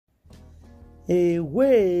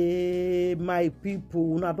Away, my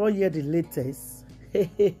people, una don hear the latest.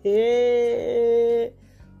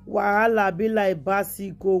 Wahala be like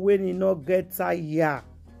bicycle when you no get tire.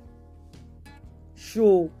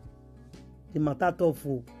 Show the matter tough.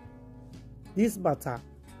 This matter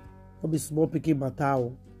no be small pikin matter.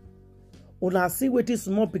 Una see wetin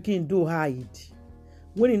small pikin do hide.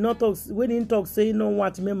 When he talk say you no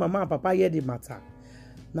want make mama and papa hear the matter.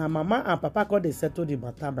 Now mama and papa come dey settle the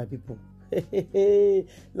matter, my people.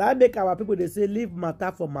 Like make our people they say leave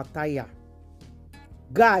matter for matter.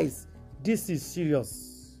 Guys, this is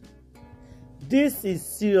serious. This is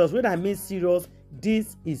serious. When I mean serious,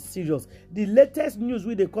 this is serious. The latest news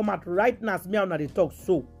wey dey come out right now as me and they talk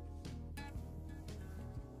so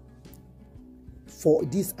for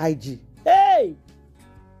this IG. Hey!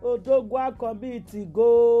 Odogwa committee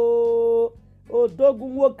go.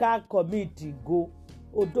 Odogunwoka committee go.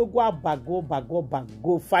 Odogwa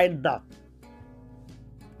bago find out.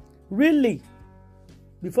 Really?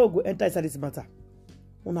 Before we go enter inside this matter,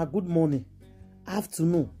 on a good morning,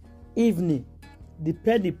 afternoon, evening,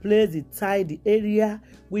 depend the place, the time, the area,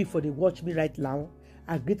 wait for the watch me right now.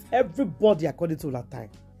 I greet everybody according to that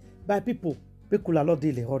time. By people, make we not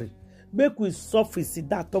daily hurry. Make we suffer, sit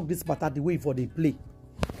down, talk this matter the way for the play.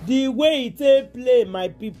 The way it play, my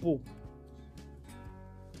people.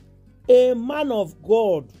 A man of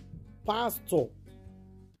God, pastor,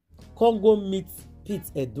 come go meet Yul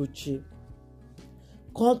Edochie.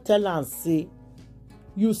 Come tell and say,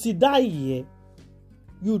 you sit down here,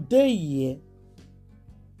 you dey here,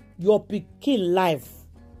 your pikin life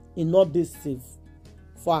is not this safe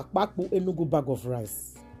for akpakpo enugu bag of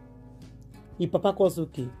rice. If papa calls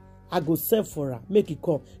okay, I go sell for her, make it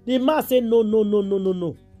come. The man say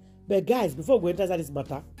no. But guys, before we enter this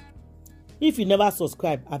matter, if you never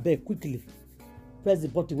subscribe, I beg quickly press the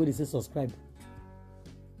button where they say subscribe.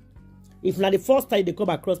 If not the first time they come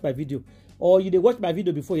across my video, or you they watch my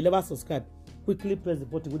video before you never subscribe, quickly press the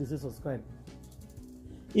button where they say subscribe.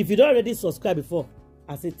 If you don't already subscribe before,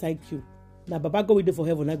 I say thank you. Now Baba go with you for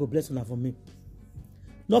heaven, I go bless you now for me.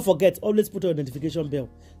 Don't forget, always put your notification bell.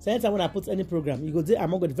 So anytime when I put any program, you go there,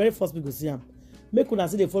 I'm going to the very first people see them. Make una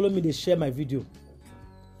see they follow me, they share my video.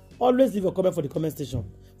 Always leave a comment for the comment section.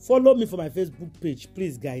 Follow me for my Facebook page,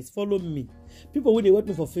 please, guys. Follow me. People when they watch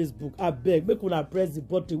me for Facebook, I beg, make una press the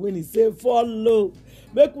button when he say follow.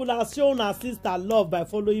 Make una show una sister love by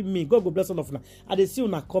following me. God go bless all of una. And they see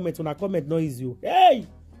una comment no easy. Hey,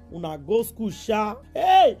 una go school sha.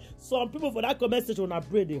 Hey, some people for that comment section una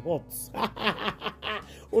brain they hot.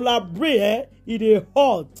 Una brain it dey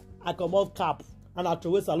hot. I come out cap and I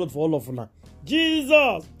throw salute for all of una.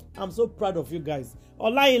 Jesus, I'm so proud of you guys.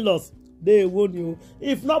 Ola in-laws, they won you.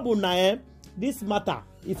 If not buna, this matter,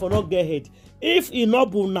 if I not get head. If you not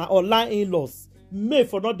buna Ola in-laws, May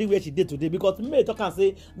for not do where she did today, because May talk and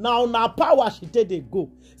say, now power she take they go.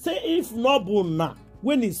 Say if not buna,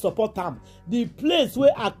 when he support them, the place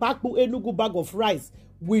where Akpakpo Enugu bag of rice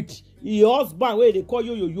with your husband where they call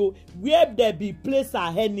yo, where there be place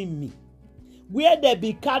a enemy, where there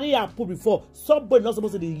be carry and put before, somebody not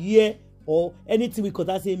supposed to hear or anything we could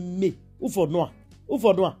say May. Who for no? Who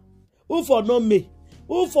for no? Who for no me?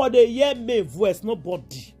 Who for the year me voice?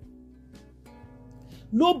 Nobody.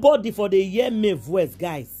 Nobody for the year me voice,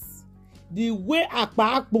 guys. The way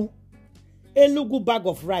Akpakpo Enugu bag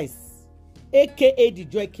of rice, aka the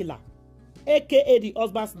joy killer, aka the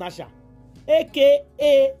husband snatcher,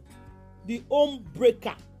 aka the home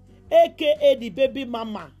breaker, aka the baby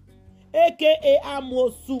mama, aka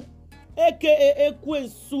Amosu, aka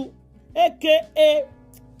Ekwensu, aka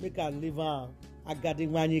make a liver. I got the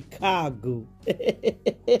money cargo.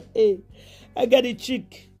 I got the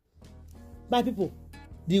chick. My people,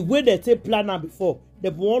 the way they take planner before, they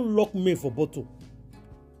won't lock me for bottle.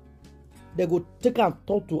 They go take and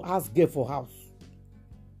talk to ask girl for house.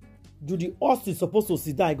 Judy is supposed to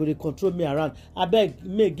sit down, go to control me around. I beg,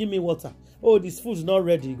 May, give me water. Oh, this food's not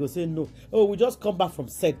ready. You go say no. Oh, we just come back from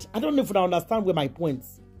set. I don't know if I understand where my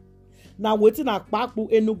points. Now waiting at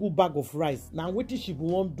Akpakpo Enugu bag of rice. Now waiting she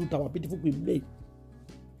won't do to our beautiful queen May.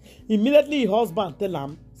 Immediately her husband tell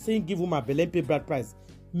him, saying give him a Belempe bride price.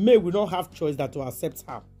 May will not have choice than to accept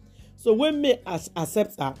her. So when May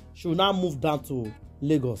accepts her, she will now move down to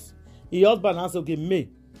Lagos. Her husband answer, okay, May,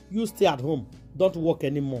 you stay at home. Don't work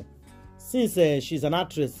anymore. Since she's an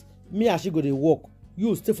actress, me and she go to work.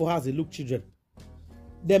 You stay for her as they look children.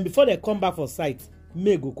 Then before they come back for sight,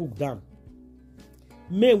 May go cook down.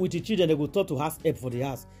 May with the children, they go talk to ask help for the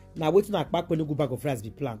house. Now waiting at back when they go back of rice be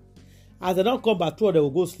planned. As they don't come back, they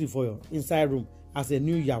will go sleep for you inside room as a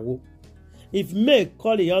new yawo. If May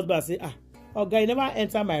call the husband and say, oh guy, you never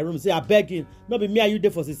enter my room, say I beg him, not be me and you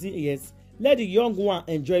there for 16 years. let the young one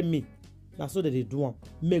enjoy me. Now so that they do am.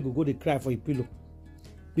 Make go dey cry for a pillow.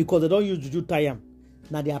 Because they don't use juju tie am.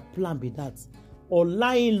 Now their plan be that. Or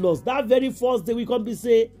lying laws. That very first day we come be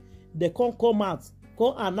say, they can't come out.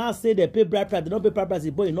 Come and now say they pay bride price. They don't pay bride price. The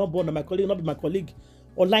boy is not born. My colleague, not be my colleague.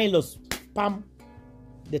 Or lying laws. Pam.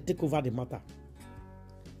 They take over the matter.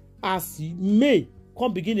 As May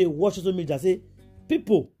come begin to watch social media, say,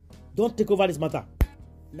 people, don't take over this matter.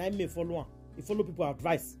 Now May follow on. He follow people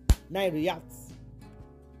advice. Now he reacts.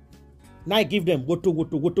 Now I give them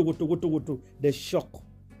woto. They shock.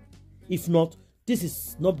 If not, this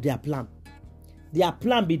is not their plan. Their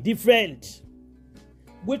plan be different.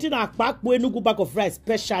 Waiting a pack when you go back of rice,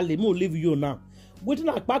 specially. Me will leave you now. Waiting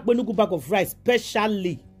a pack when you go back of rice,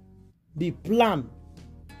 specially. The plan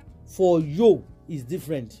for you is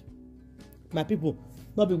different. My people,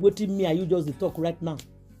 not be waiting me and you just the talk right now.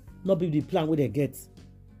 Not be the plan where they get.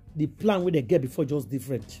 The plan where they get before just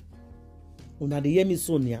different. Una dey hear me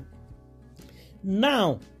Sonia.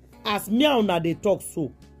 Now, as me and una dey talk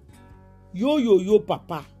so, yo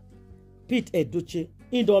papa, 𝗕�奧𝗲𝗀𝗃,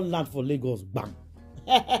 he don't land for Lagos, bam.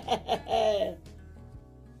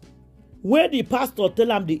 When the pastor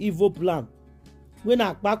tell him the evil plan, when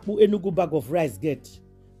Akpakpu Enugu bag of rice get,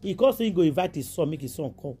 he cause he go invite his son, make his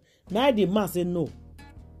son come. Now the man say, no,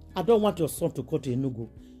 I don't want your son to come to Enugu.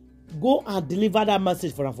 Go and deliver that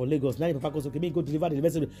message for him for Lagos. Now the papa goes, okay, me go deliver the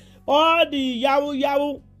message. All the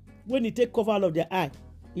yahoo, when he take cover of their eye,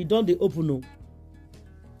 he don't they open no.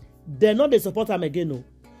 They not they support him again no.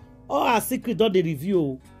 All her secret don't they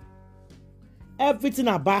review. Everything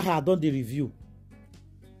about her don't they review.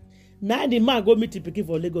 Now the man go meet the pikin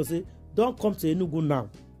for Lagos say, don't come to Enugu now.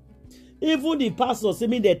 Even the pastor say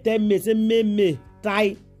me they tell me say me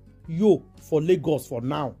tie you for Lagos for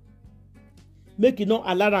now. Make you not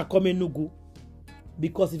allow her come Enugu.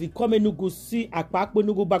 Because if you come Enugu, see Akpakpu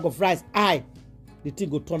Enugu bag of rice, the thing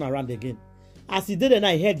go turn around again. As he did and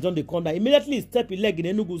I head down the corner, immediately he step his leg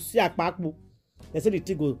in Enugu, see Akpakpu. They say the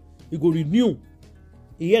thing go renew.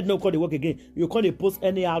 He had no call the work again. You can't post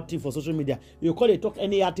any thing for social media. You can't talk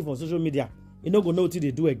any thing for social media. You not gonna know what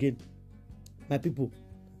they do again. My people,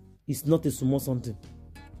 it's not a small something.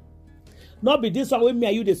 Not be this one when me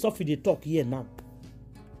and you they suffer the talk here now.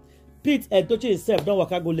 𝗕�奧𝗲𝗀𝗃 himself don't work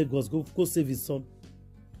go Lagos, go save his son.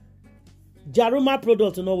 Jaruma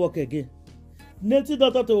product to not work again. Native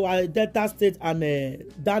doctor to Delta State and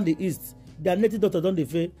down the east. Their native doctor don't they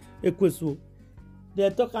fail Ekwesu. They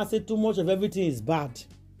talk and say too much of everything is bad.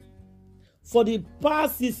 For the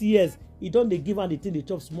past 6 years, he don't they give her the thing they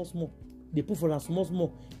chop small. They put for her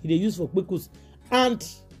small. They use for quickos. And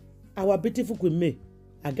our beautiful Queen May,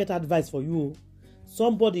 I get advice for you.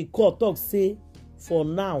 Somebody call talk say for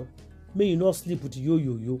now, may you not sleep with yo.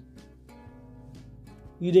 You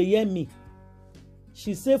dey hear me?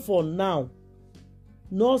 She say for now,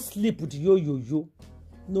 not sleep with yo.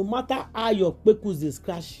 No matter how your quickos they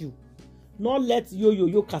scratch you. Not let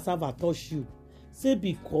yo cassava touch you. Say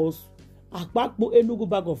because Akpakpu Enugu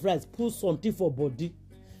bag of rice put something for body.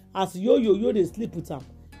 As yo they sleep with am.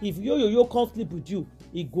 If yo can't sleep with you,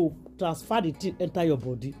 it go transfer the thing enter your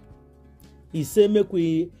body. He say make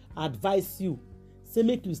we advise you. Say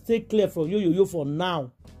make you stay clear from yo for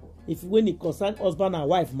now. If when it concern husband and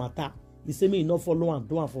wife matter, he say me not follow and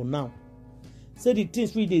do am for now. Say the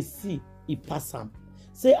things we they see, he pass am.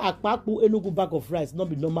 Say Akpakpu Enugu bag of rice not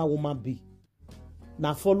be normal woman be.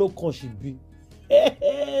 Na follow con she be.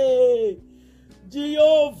 Hey,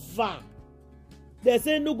 Jehovah. They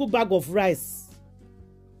say Enugu bag of rice.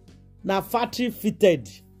 Na factory fitted.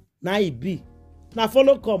 Na it be. Na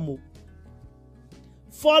follow come.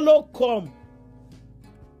 Follow come.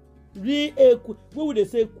 We would they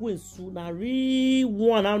say queen soon. Na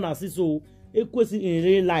one now na see so equity in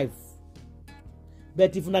real life.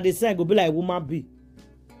 But if na they say go be like woman be.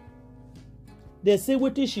 They say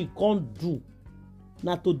what she can't do.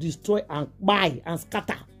 Not to destroy and buy and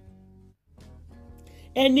scatter.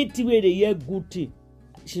 Anything where they hear good thing,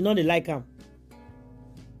 she not they like them.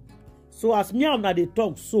 So as me and they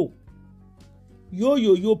talk so,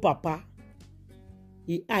 yo papa,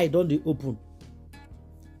 he eye don't they open.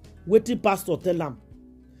 Waiting pastor tell him,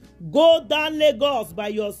 go down Lagos by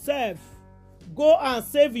yourself. Go and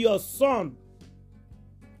save your son.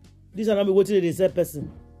 This is not me waiting the same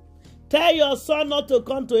person. Tell your son not to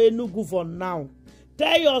come to Enugu for now.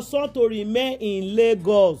 Tell your son to remain in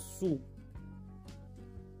Lagos. So,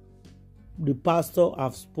 the pastor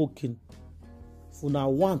have spoken. If una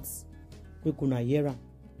want, make una hear am.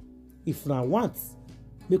 If una want,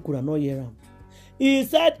 make una not hear am. He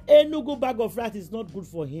said Enugu bag of rice is not good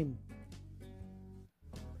for him.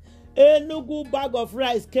 Enugu bag of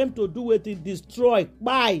rice came to do with it, destroy,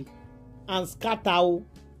 buy. and scatter o.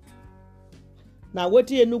 Na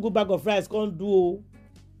wetin Enugu bag of rice can't do o.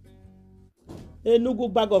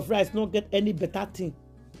 Enugu bag of rice not get any better thing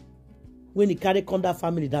when he carry come that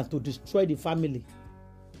family than to destroy the family.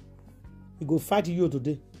 He go fight you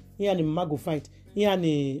today. He and his mama go fight. He and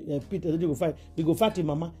Peter go fight. He go fight his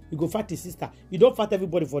mama. He go fight his sister. You don't fight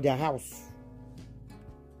everybody for their house.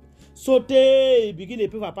 So they begin a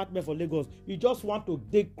pay for apartment for Lagos. You just want to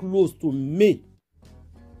get close to me.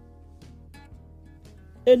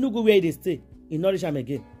 Enugu where they stay. In Norisham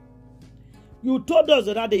again. You told us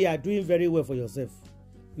that day you are doing very well for yourself.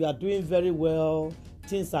 You are doing very well.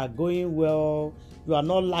 Things are going well. You are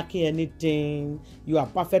not lacking anything. You are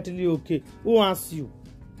perfectly okay. Who asks you?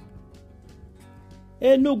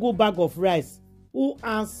 Enugu bag of rice. Who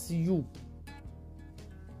asks you?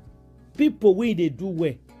 People wey they do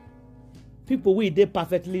well. People wey they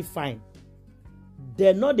perfectly fine.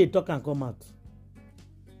 They know they talk and come out.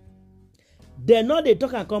 They know they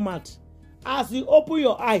talk and come out. As you open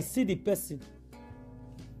your eyes, see the person.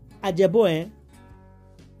 Ajebo,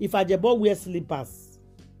 if Ajebo wear slippers,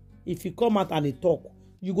 if he come out and he talk,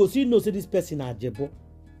 you go see no say this person Ajebo.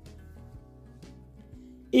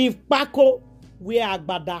 If Paco wear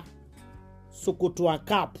agbada, sokoto and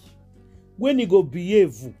cap, when he go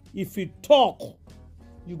behave, if he talk,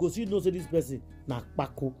 you go see no say this person na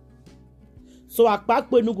Paco. So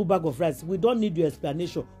Akpakpo Enugu bag of rice, we don't need your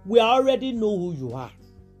explanation. We already know who you are.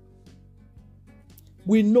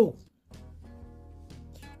 We know.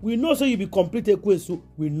 We know so you be complete ekwesu.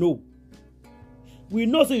 We know. We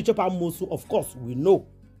know so you chop amosu. Of course, we know.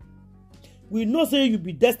 We know so you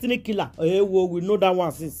be destiny killer. Hey, well, we know that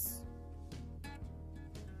one since.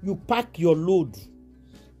 You pack your load.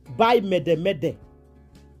 Buy mede.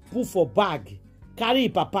 Put for bag. Carry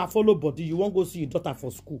papa, follow body. You won't go see your daughter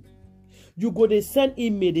for school. You go they send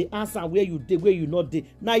email, the answer where you dey, where you not dey.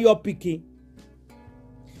 Now you're picking.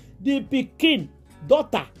 The picking.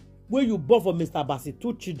 Daughter, where you born for Mr. Bassi,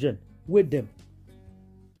 2 children with them.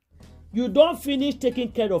 You don't finish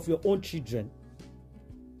taking care of your own children.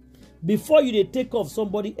 Before you they take off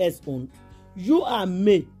somebody else's own, you and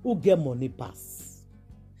me who get money pass.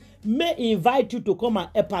 May invite you to come and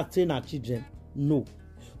help her train her children. No.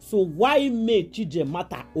 So why may children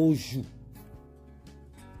matter owes you?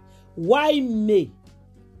 Why may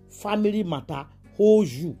family matter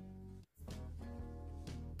owes you?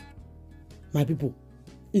 My people,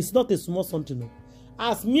 it's not a small something. No.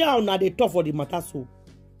 As me and now they talk for the matter, so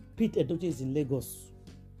Pete Edochie is in Lagos.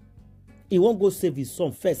 He won't go save his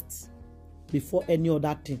son first before any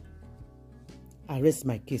other thing. I rest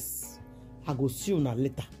my case. I go see you now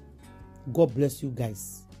later. God bless you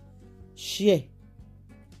guys. Share,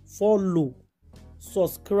 follow,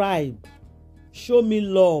 subscribe, show me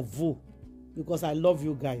love because I love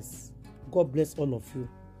you guys. God bless all of you.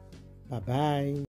 Bye-bye.